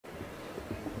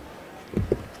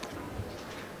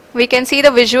We can see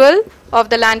the visual of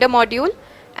the lander module,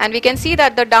 and we can see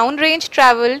that the downrange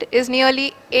traveled is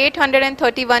nearly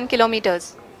 831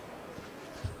 kilometers.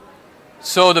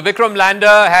 So the Vikram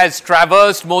lander has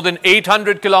traversed more than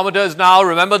 800 kilometers now.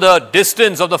 Remember, the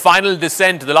distance of the final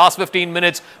descent, the last 15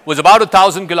 minutes, was about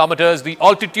 1,000 kilometers. The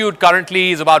altitude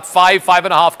currently is about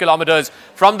 5.5 kilometers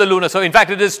from the lunar surface. In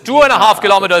fact, it is 2.5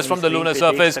 kilometers from the lunar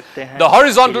surface. The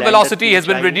horizontal velocity has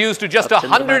been reduced to just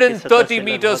 130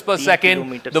 meters per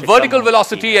second. The vertical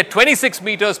velocity at 26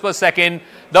 meters per second.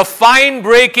 The fine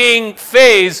braking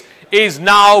phase is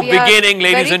now beginning,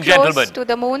 ladies and gentlemen. To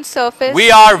the moon's surface. We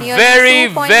are very,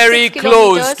 very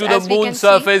close to the moon's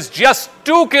surface, just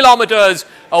 2 kilometers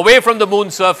away from the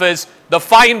moon's surface. The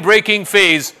fine braking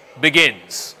phase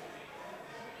begins.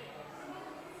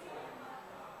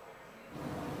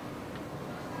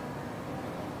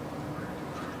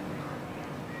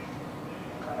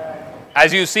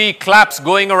 As you see claps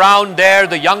going around there,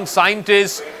 the young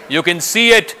scientists, you can see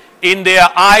it in their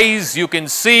eyes. You can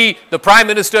see the Prime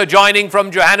Minister joining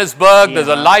from Johannesburg. There's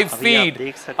a live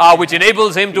feed which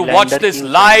enables him to watch this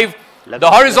live. The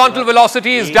horizontal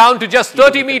velocity is down to just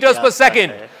 30 meters per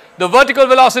second. The vertical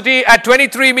velocity at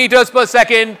 23 meters per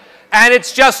second. And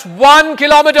it's just 1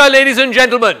 kilometer, ladies and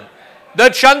gentlemen. The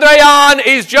Chandrayaan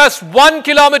is just 1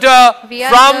 kilometer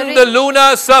from the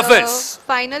lunar surface. The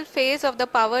final phase of the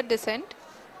power descent,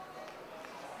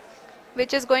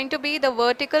 which is going to be the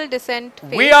vertical descent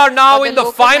phase. We are now in the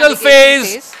final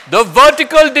phase. The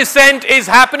vertical descent is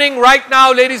happening right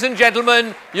now, ladies and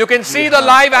gentlemen. You can see the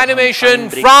live animation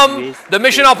from the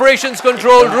Mission Operations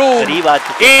Control Room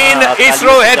in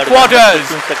ISRO headquarters.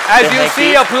 As you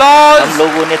see applause,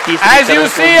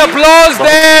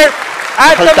 there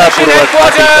at the mission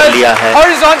headquarters.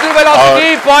 Horizontal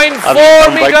velocity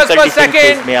 0.4 meters per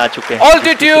second.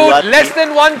 Altitude less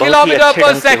than 1 kilometer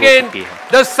per second.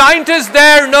 The scientists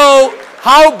there know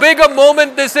how big a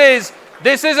moment this is.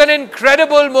 This is an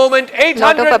incredible moment.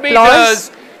 800 meters.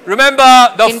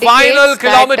 Remember, the final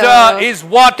kilometer is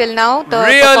what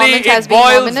really it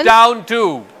boils down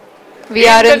to. We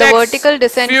are in the vertical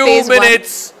descent phase 1.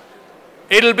 Minutes,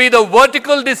 it'll be the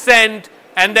vertical descent.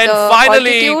 And then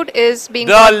finally,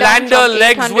 the lander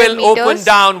legs will open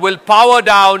down, will power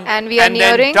down, and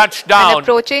then touch down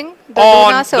approaching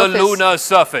on the lunar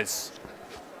surface.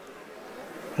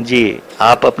 जी,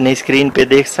 आप अपने screen पे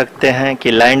देख सकते हैं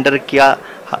कि lander का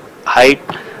height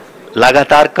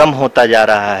लगातार कम होता जा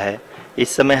रहा है।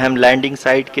 इस समय हम लैंडिंग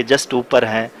साइट के जस्ट ऊपर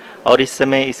हैं और इस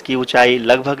समय इसकी ऊंचाई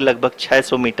लगभग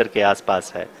 600 मीटर के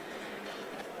आसपास है।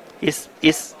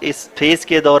 इस फेज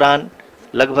के दौरान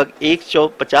लगभग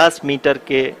 150 मीटर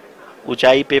के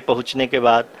ऊंचाई पे पहुंचने के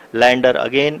बाद लैंडर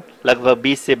अगेन लगभग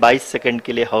 20 से 22 सेकंड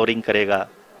के लिए हॉवरिंग करेगा।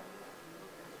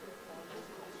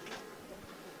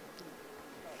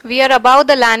 We are above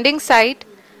the landing site.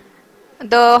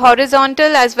 The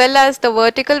horizontal as well as the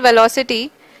vertical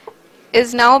velocity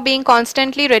is now being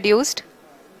constantly reduced,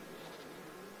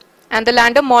 and the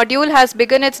lander module has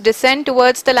begun its descent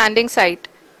towards the landing site.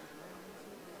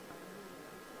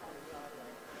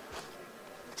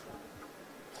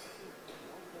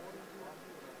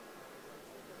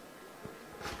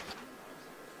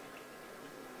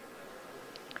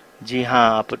 जी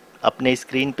हाँ, आप अपने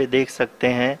screen पे देख सकते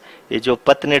हैं ये जो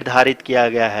पथ निर्धारित किया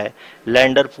गया है,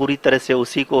 लैंडर पूरी तरह से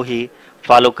उसी को ही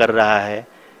फॉलो कर रहा है।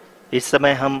 इस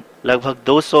समय हम लगभग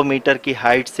 200 मीटर की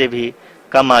हाइट से भी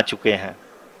कम आ चुके हैं।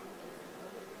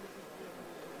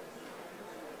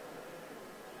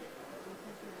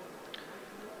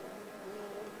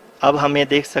 अब हम ये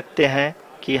देख सकते हैं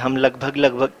कि हम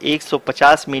लगभग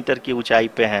 150 मीटर की ऊंचाई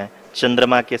पे हैं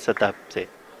चंद्रमा के सतह से।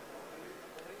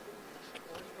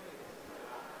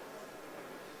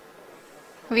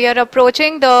 We are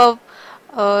approaching the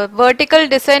vertical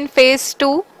descent phase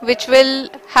 2, which will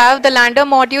have the lander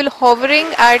module hovering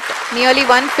at nearly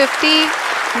 150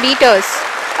 meters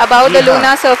above the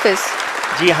lunar surface.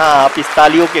 जी हाँ, आप इस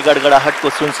तालियों के गड़गड़ाहट को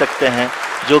सुन सकते हैं,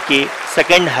 जो कि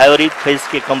सेकंड हाइब्रिड फेज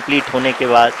के कंप्लीट होने के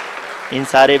बाद इन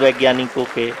सारे वैज्ञानिकों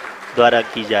के द्वारा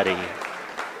की जा रही है।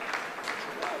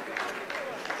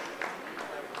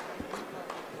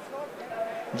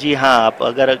 जी हाँ, आप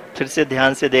अगर फिर से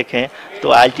ध्यान से देखें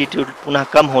तो एल्टीट्यूड पुनः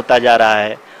कम होता जा रहा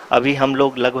है। अभी हम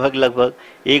लोग लगभग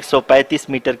 135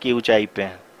 मीटर की ऊंचाई पे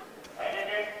हैं।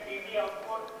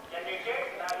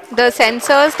 The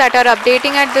sensors that are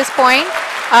updating at this point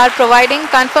are providing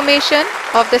confirmation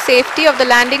of the safety of the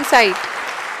landing site.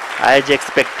 As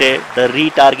expected, the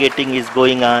retargeting is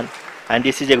going on, and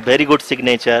this is a very good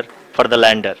signature for the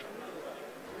lander.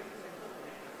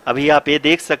 अभी आप ये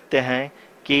देख सकते हैं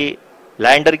कि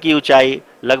lander की ऊंचाई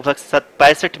लगभग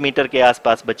 65 मीटर के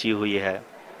आसपास बची हुई है।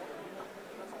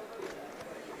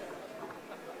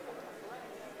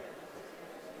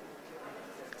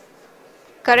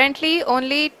 Currently,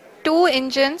 only 2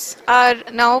 engines are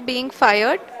now being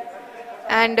fired,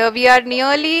 and we are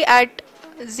nearly at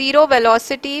zero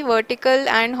velocity, vertical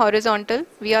and horizontal.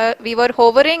 We were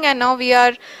hovering, and now we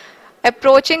are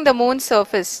approaching the moon's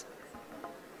surface.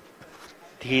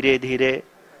 धीरे धीरे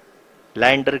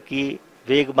लैंडर की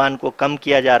वेगमान को कम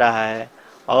किया जा रहा है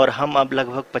और हम अब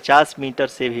लगभग 50 मीटर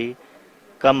से भी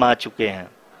कम आ चुके हैं.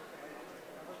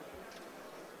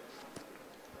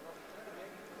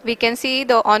 We can see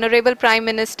the Honorable Prime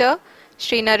Minister,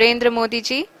 Shri Narendra Modi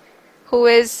ji, who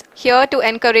is here to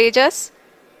encourage us,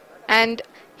 and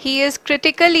he is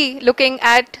critically looking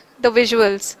at the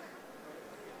visuals.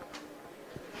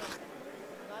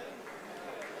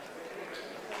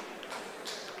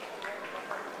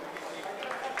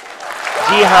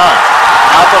 जी हाँ,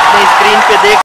 आप अपनी स्क्रीन पे देख